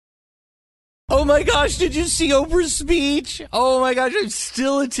Oh my gosh, did you see Oprah's speech? Oh my gosh, I'm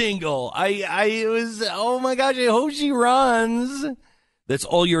still a tingle. Oh my gosh, I hope she runs. That's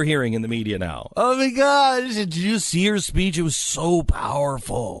all you're hearing in the media now. Oh my gosh, did you see her speech? It was so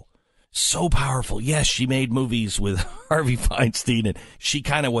powerful. So powerful. Yes, she made movies with Harvey Weinstein, and she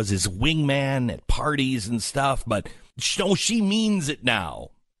kind of was his wingman at parties and stuff, but no, she means it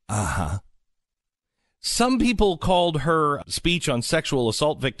now. Uh-huh. Some people called her speech on sexual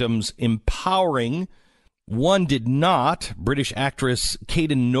assault victims empowering. One did not. British actress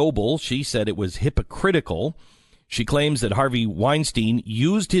Caden Noble, she said it was hypocritical. She claims that Harvey Weinstein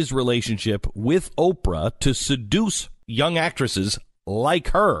used his relationship with Oprah to seduce young actresses like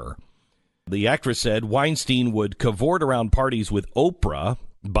her. The actress said Weinstein would cavort around parties with Oprah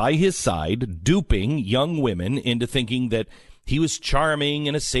by his side, duping young women into thinking that he was charming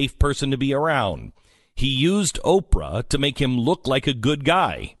and a safe person to be around. He used Oprah to make him look like a good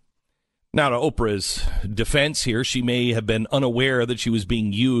guy. Now, to Oprah's defense here, she may have been unaware that she was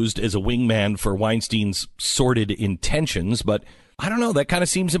being used as a wingman for Weinstein's sordid intentions, but I don't know, that kind of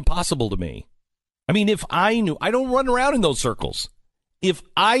seems impossible to me. I mean, if I knew, I don't run around in those circles. If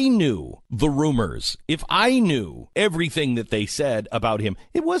I knew the rumors, if I knew everything that they said about him,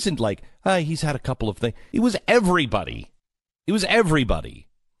 it wasn't like, he's had a couple of things. It was everybody. It was everybody.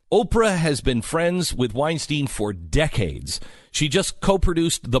 Oprah has been friends with Weinstein for decades. She just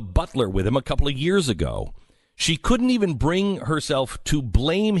co-produced The Butler with him a couple of years ago. She couldn't even bring herself to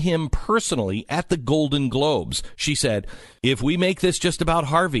blame him personally at the Golden Globes. She said, if we make this just about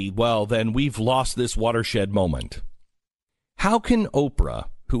Harvey, well, then we've lost this watershed moment. How can Oprah,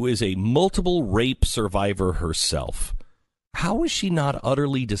 who is a multiple rape survivor herself, how is she not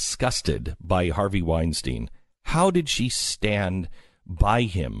utterly disgusted by Harvey Weinstein? How did she stand by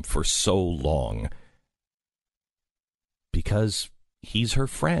him for so long? Because he's her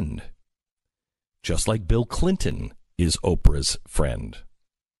friend. Just like Bill Clinton is Oprah's friend.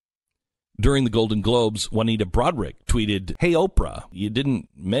 During the Golden Globes, Juanita Broaddrick tweeted, "Hey, Oprah, you didn't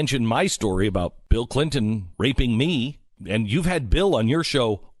mention my story about Bill Clinton raping me, and you've had Bill on your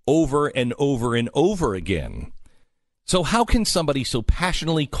show over and over and over again." So how can somebody so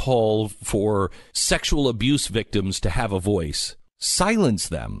passionately call for sexual abuse victims to have a voice silence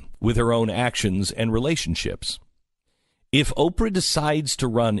them with her own actions and relationships? If Oprah decides to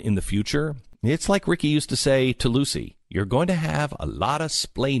run in the future, it's like Ricky used to say to Lucy, you're going to have a lot of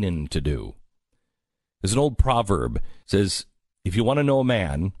splaining to do. There's an old proverb that says, if you want to know a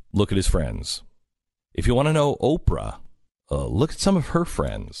man, look at his friends. If you want to know Oprah, look at some of her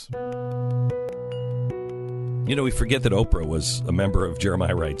friends. You know, we forget that Oprah was a member of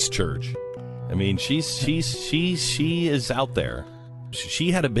Jeremiah Wright's church. I mean, she is out there.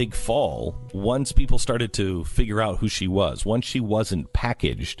 She had a big fall once people started to figure out who she was, once she wasn't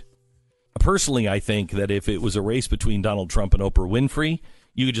packaged. Personally, I think that if it was a race between Donald Trump and Oprah Winfrey,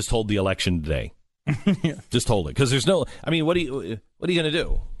 you could just hold the election today. Yeah. Just hold it. Because there's no, I mean, what are you going to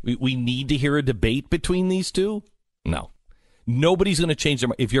do? We need to hear a debate between these two? No. Nobody's going to change their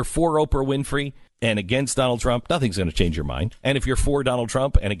mind. If you're for Oprah Winfrey and against Donald Trump, nothing's going to change your mind. And if you're for Donald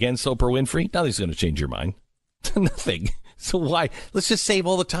Trump and against Oprah Winfrey, nothing's going to change your mind. Nothing. So why? Let's just save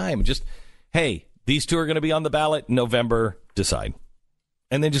all the time. Just, hey, these two are going to be on the ballot in November. Decide.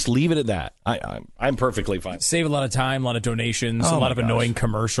 And then just leave it at that. I'm perfectly fine. Save a lot of time, a lot of donations, a lot of annoying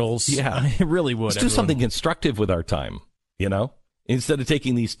commercials. Yeah. It really would. Let's do something constructive with our time, you know? Instead of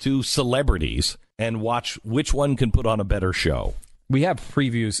taking these two celebrities and watch which one can put on a better show. We have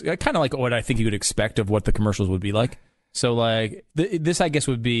previews, kind of like what I think you would expect of what the commercials would be like. So, like, this, I guess,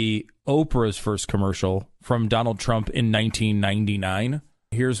 would be Oprah's first commercial from Donald Trump in 1999.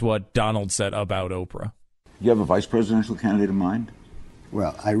 Here's what Donald said about Oprah. You have a vice presidential candidate in mind?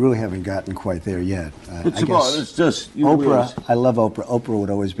 Well, I really haven't gotten quite there yet. It's just Oprah. I love Oprah. Oprah would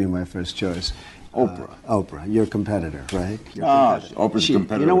always be my first choice. Oprah, your competitor, right? Oprah's a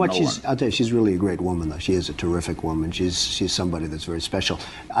competitor. You know what? I'll tell you, she's really a great woman, though. She is a terrific woman. She's somebody that's very special.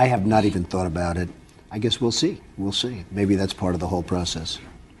 I have not even thought about it. I guess we'll see. We'll see. Maybe that's part of the whole process.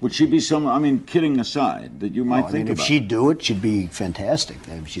 Would she be someone, I mean, kidding aside, that you might think about? If she'd do it, she'd be fantastic.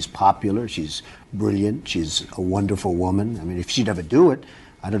 I mean, she's popular. She's brilliant. She's a wonderful woman. I mean, if she'd ever do it,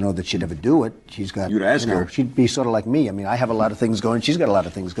 I don't know that she'd ever do it. She's got. You'd ask her. She'd be sort of like me. I mean, I have a lot of things going. She's got a lot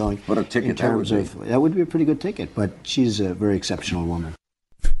of things going. What a ticket that would be a pretty good ticket. But she's a very exceptional woman.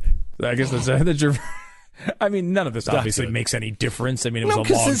 I guess that's your. I mean, none of this obviously makes any difference. I mean, it was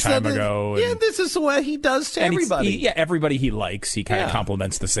a long time ago. Yeah, this is what he does to everybody. Everybody he likes, he kind of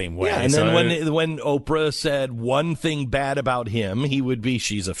compliments the same way. Yeah, and then when Oprah said one thing bad about him, he would be,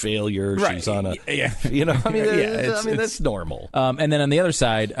 she's a failure, she's on a, you know, I mean, that's normal. And then on the other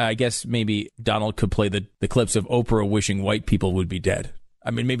side, I guess maybe Donald could play the clips of Oprah wishing white people would be dead.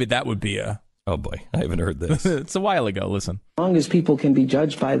 I mean, maybe that would be a... Oh boy, I haven't heard this. It's a while ago. Listen. As long as people can be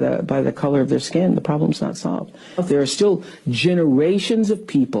judged by the color of their skin, the problem's not solved. There are still generations of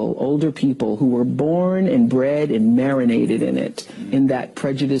people, older people, who were born and bred and marinated in that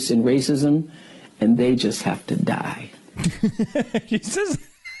prejudice and racism, and they just have to die. She says.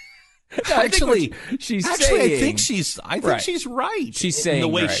 I think she's right. She's saying the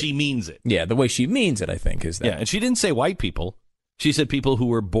way right. she means it. Yeah, the way she means it, I think, is that. Yeah, and she didn't say white people. She said people who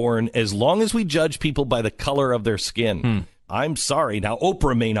were born, as long as we judge people by the color of their skin. I'm sorry. Now,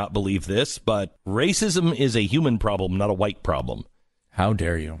 Oprah may not believe this, but racism is a human problem, not a white problem. How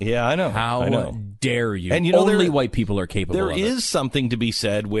dare you? Yeah, I know. How dare you? And you know, only white people are capable of it. There is something to be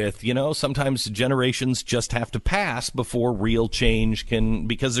said with, you know, sometimes generations just have to pass before real change can,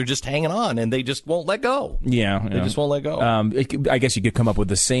 because they're just hanging on and they just won't let go. Yeah. They just won't let go. I guess you could come up with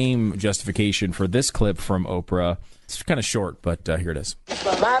the same justification for this clip from Oprah. It's kind of short, but here it is.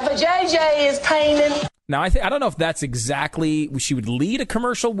 My vajayjay is painting. Now, I don't know if that's exactly, she would lead a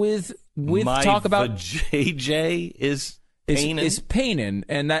commercial with talk about. vajayjay is painin'? Is painin',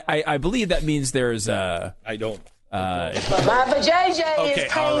 and I believe that means there's I don't. My vajayjay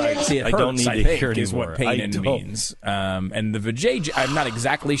is all right. painting. See, it I hurts, don't need to I think, hear is anymore. what painin' means. And the vajayjay, I'm not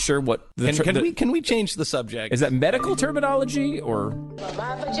exactly sure what. Can we change the subject? Is that medical terminology or?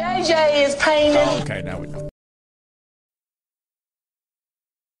 My vajayjay is painting. Oh, okay, now we know.